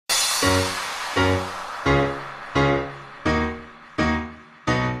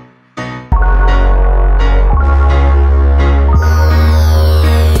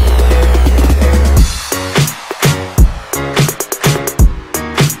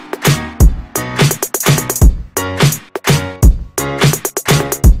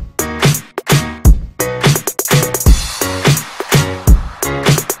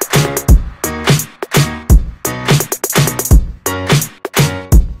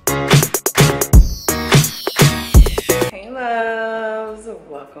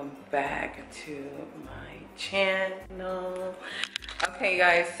welcome back to my channel. Okay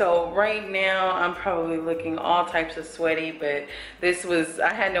guys, so right now I'm probably looking all types of sweaty, but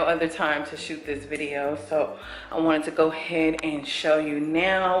I had no other time to shoot this video, so I wanted to go ahead and show you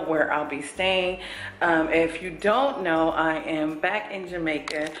now where I'll be staying. If you don't know, I am back in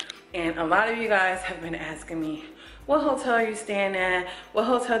Jamaica, and a lot of you guys have been asking me, what hotel are you staying at? What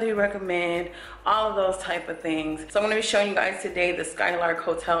hotel do you recommend? All of those type of things. So I'm going to be showing you guys today the Skylark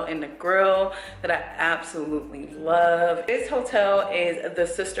Hotel in Negril that I absolutely love. This hotel is the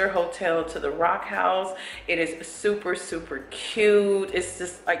sister hotel to the Rock House. It is super, super cute. It's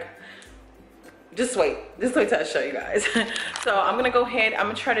just like, just wait till I show you guys. So I'm gonna go ahead, I'm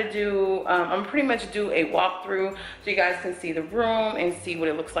gonna try to do, I'm pretty much do a walkthrough so you guys can see the room and see what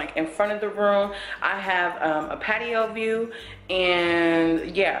it looks like in front of the room. I have a patio view,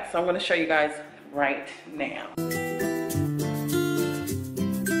 and yeah, so I'm gonna show you guys right now.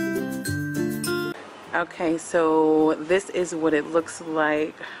 Okay, so this is what it looks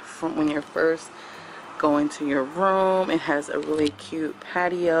like from when you're first go into your room. It has a really cute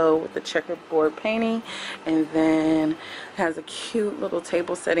patio with the checkerboard painting, and then it has a cute little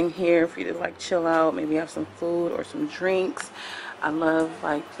table setting here for you to like chill out, maybe have some food or some drinks. I love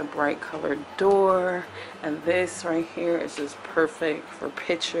like the bright colored door, and this right here is just perfect for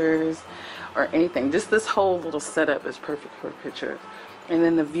pictures or anything. Just this whole little setup is perfect for pictures. And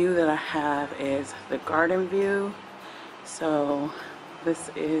then the view that I have is the garden view. So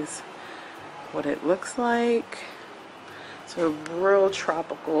this is what it looks like. So a real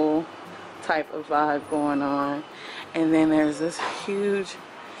tropical type of vibe going on. And then there's this huge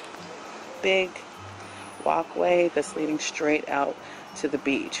big walkway that's leading straight out to the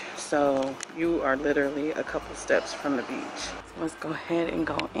beach. So you are literally a couple steps from the beach. So let's go ahead and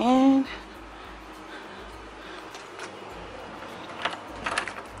go in.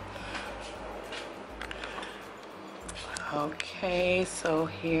 Okay, so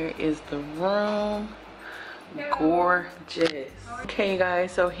here is the room. Gorgeous. Okay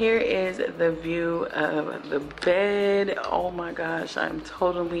guys, so here is the view of the bed. Oh my gosh, I'm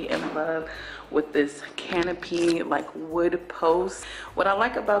totally in love with this canopy, like wood post. What I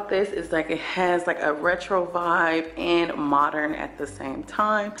like about this is like it has like a retro vibe and modern at the same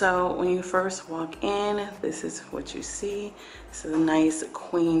time. So when you first walk in, this is what you see. This is a nice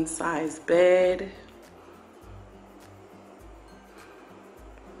queen size bed.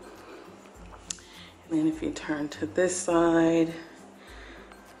 And if you turn to this side,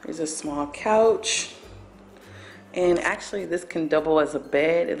 there's a small couch. And actually this can double as a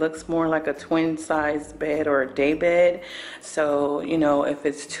bed. It looks more like a twin size bed or a day bed. So, you know, if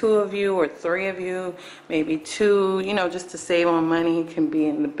it's 2 of you or 3 of you, maybe 2, you know, just to save on money, can be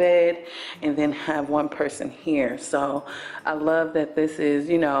in the bed and then have 1 person here. So I love that this is,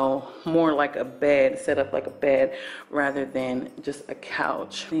 you know, more like a bed, set up like a bed rather than just a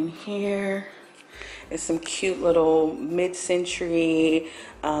couch. In here is some cute little mid-century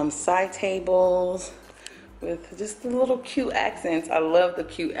side tables with just the little cute accents. I love the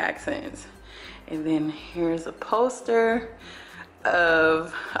cute accents. And then here's a poster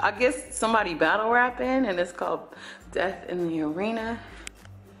of, I guess, somebody battle rapping, and it's called Death in the Arena.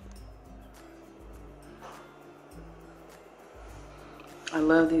 I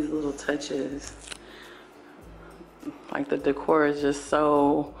love these little touches. Like the decor is just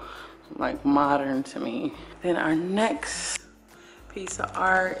so like modern to me. Then our next piece of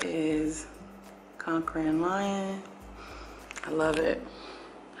art is Conquering Lion. I love it.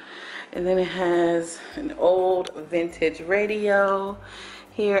 And then it has an old vintage radio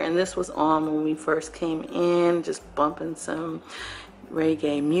here, and this was on when we first came in, just bumping some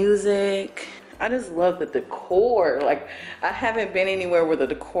reggae music. I just love the decor. Like, I haven't been anywhere where the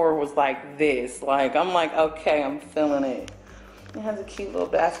decor was like this. Like, I'm like, okay, I'm feeling it. It has a cute little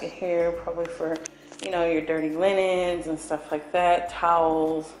basket here, probably for, you know, your dirty linens and stuff like that,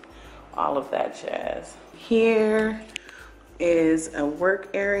 towels, all of that jazz. Here is a work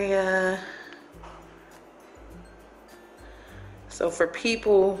area. So for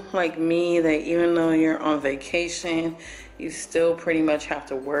people like me that even though you're on vacation, you still pretty much have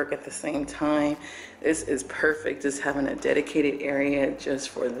to work at the same time, this is perfect, just having a dedicated area just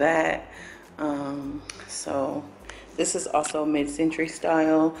for that. So this is also mid-century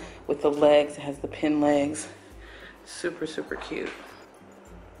style with the legs. It has the pin legs. Super, super cute.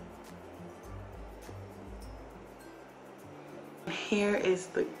 Here is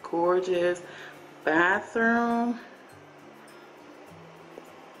the gorgeous bathroom.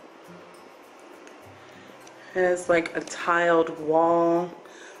 It has like a tiled wall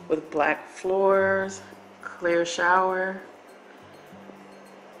with black floors, clear shower.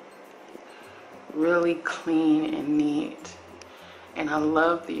 Really clean and neat. And I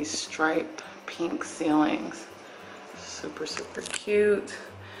love these striped pink ceilings. Super, super cute.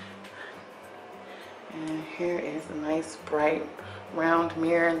 And here is a nice bright round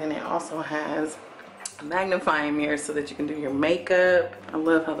mirror. And then it also has a magnifying mirror so that you can do your makeup. I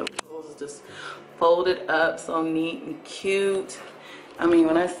love how the rolls just folded up, so neat and cute. I mean,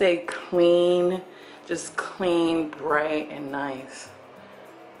 when I say clean, just clean, bright, and nice.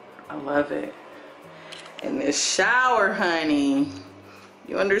 I love it. And this shower, honey,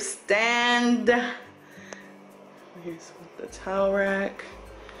 you understand? Here's the towel rack.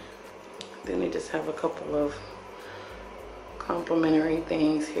 Then they just have a couple of complimentary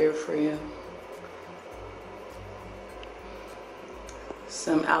things here for you.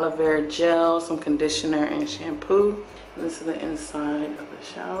 Some aloe vera gel, some conditioner, and shampoo. And this is the inside of the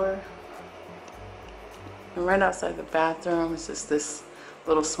shower. And right outside the bathroom is just this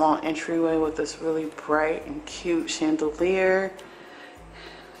little small entryway with this really bright and cute chandelier.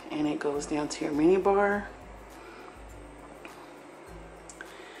 And it goes down to your mini bar.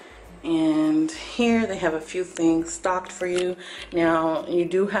 And here they have a few things stocked for you. Now, you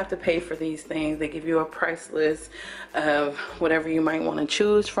do have to pay for these things. They give you a price list of whatever you might want to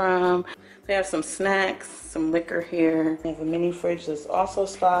choose from. They have some snacks, some liquor here. They have a mini fridge that's also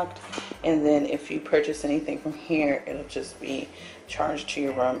stocked. And then if you purchase anything from here, it'll just be charged to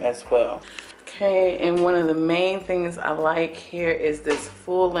your room as well. Okay, and one of the main things I like here is this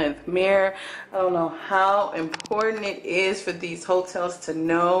full-length mirror. I don't know how important it is for these hotels to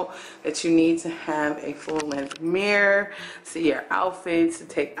know that you need to have a full-length mirror, see your outfits, to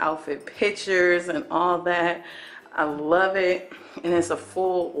take outfit pictures and all that. I love it. And it's a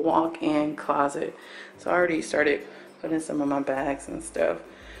full walk-in closet. So I already started putting some of my bags and stuff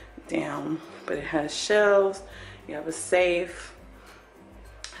down. But it has shelves, you have a safe,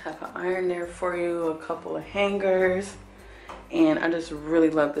 have an iron there for you, a couple of hangers, and I just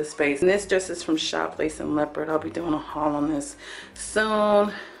really love this space. And this dress is from Shop LaceNLeopard. I'll be doing a haul on this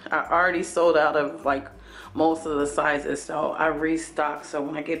soon. I already sold out of like most of the sizes, so I restocked. So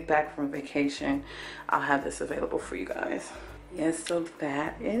when I get back from vacation, I'll have this available for you guys. Yes, so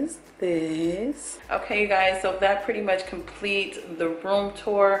that is this. Okay, you guys, so that pretty much completes the room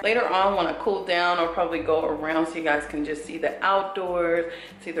tour. Later on, when I cool down, I'll probably go around so you guys can just see the outdoors,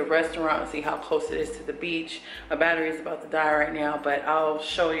 see the restaurant, see how close it is to the beach. My battery is about to die right now, but I'll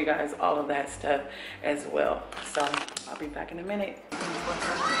show you guys all of that stuff as well. So I'll be back in a minute.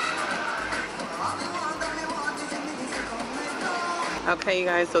 Okay, you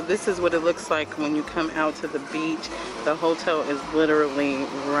guys, so this is what it looks like when you come out to the beach. The hotel is literally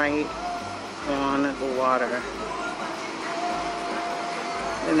right on the water.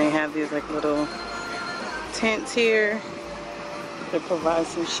 And they have these like little tents here that provide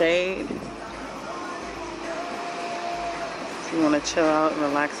some shade. If you want to chill out and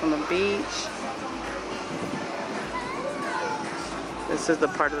relax on the beach. This is the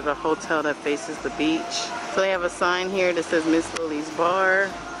part of the hotel that faces the beach. So they have a sign here that says Miss Lily's Bar,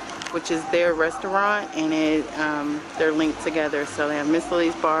 which is their restaurant, and they're linked together. So they have Miss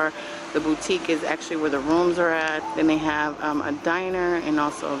Lily's Bar. The boutique is actually where the rooms are at. Then they have a diner and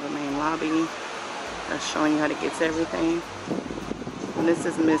also the main lobby. That's showing you how to get to everything. And this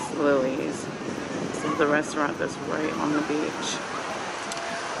is Miss Lily's. This is the restaurant that's right on the beach.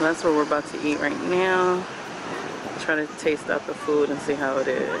 So that's where we're about to eat right now. Try to taste out the food and see how it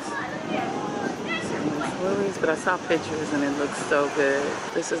is. Lily's, but I saw pictures and it looks so good.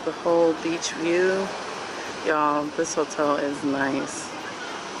 This is the whole beach view. Y'all, this hotel is nice.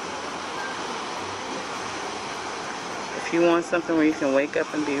 If you want something where you can wake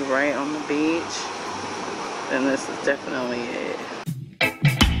up and be right on the beach, then this is definitely it.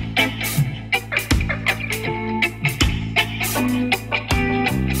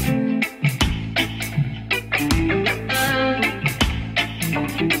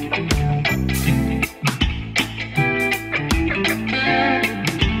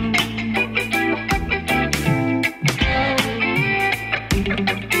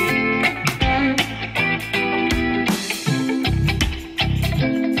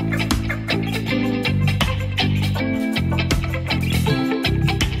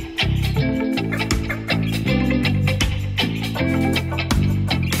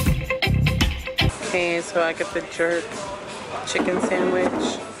 So I get the jerk chicken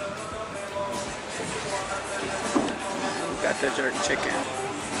sandwich. Got the jerk chicken.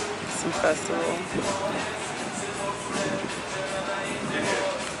 Some festival.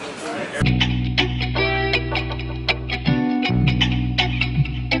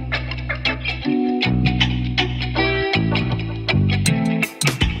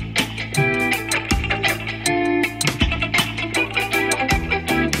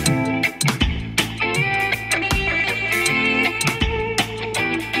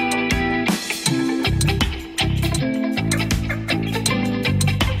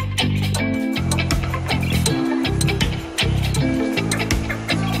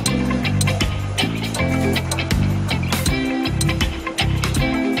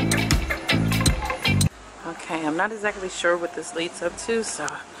 Okay, I'm not exactly sure what this leads up to, so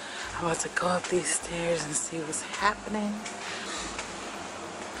I'm about to go up these stairs and see what's happening.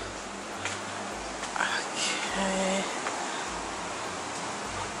 Okay.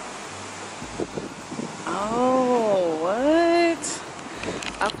 Oh,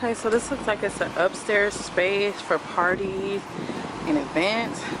 what? Okay, so this looks like it's an upstairs space for parties and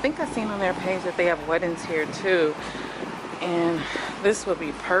events. I think I've seen on their page that they have weddings here too. And this would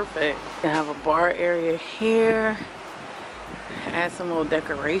be perfect. They have a bar area here. Add some little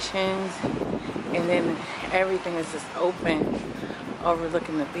decorations. And then everything is just open,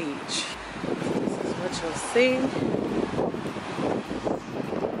 overlooking the beach. This is what you'll see.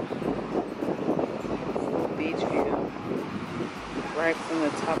 Beach view. Right from the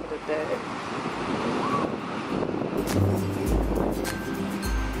top of the deck.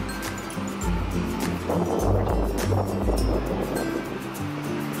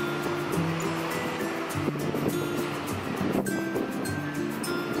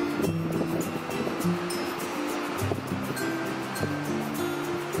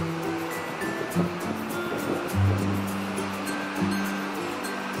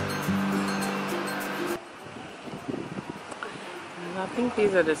 I think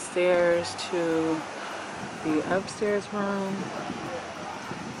these are the stairs to the upstairs room.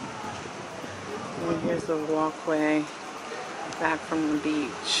 And here's the walkway back from the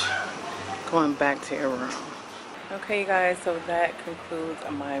beach, going back to your room. Okay, you guys, so that concludes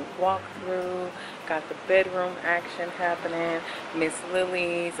my walkthrough. Got the bedroom action happening. Miss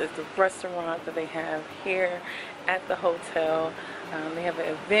Lily's is the restaurant that they have here at the hotel. They have an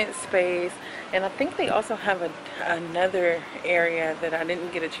event space, and I think they also have another area that I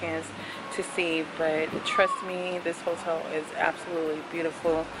didn't get a chance to see, but trust me, this hotel is absolutely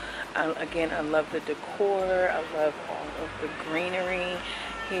beautiful. Again, I love the decor. I love all of the greenery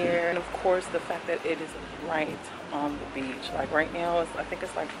here, and of course the fact that it is right on the beach. Like right now, I think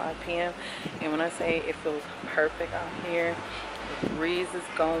it's like 5 p.m. and when I say it feels perfect out here, the breeze is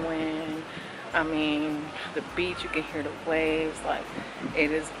going. I mean, the beach, you can hear the waves, like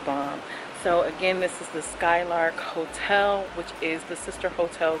it is bomb. So again, this is the Skylark Hotel, which is the sister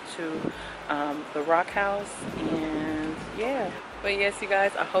hotel to the Rock House. And yeah, but yes, you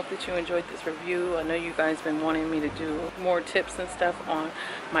guys, I hope that you enjoyed this review. I know you guys been wanting me to do more tips and stuff on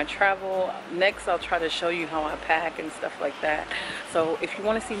my travel. Next, I'll try to show you how I pack and stuff like that. So if you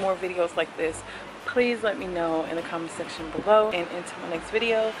want to see more videos like this, please let me know in the comment section below. And until my next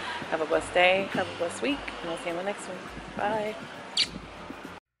video, have a blessed day, have a blessed week, and I'll see you in my next one. Bye.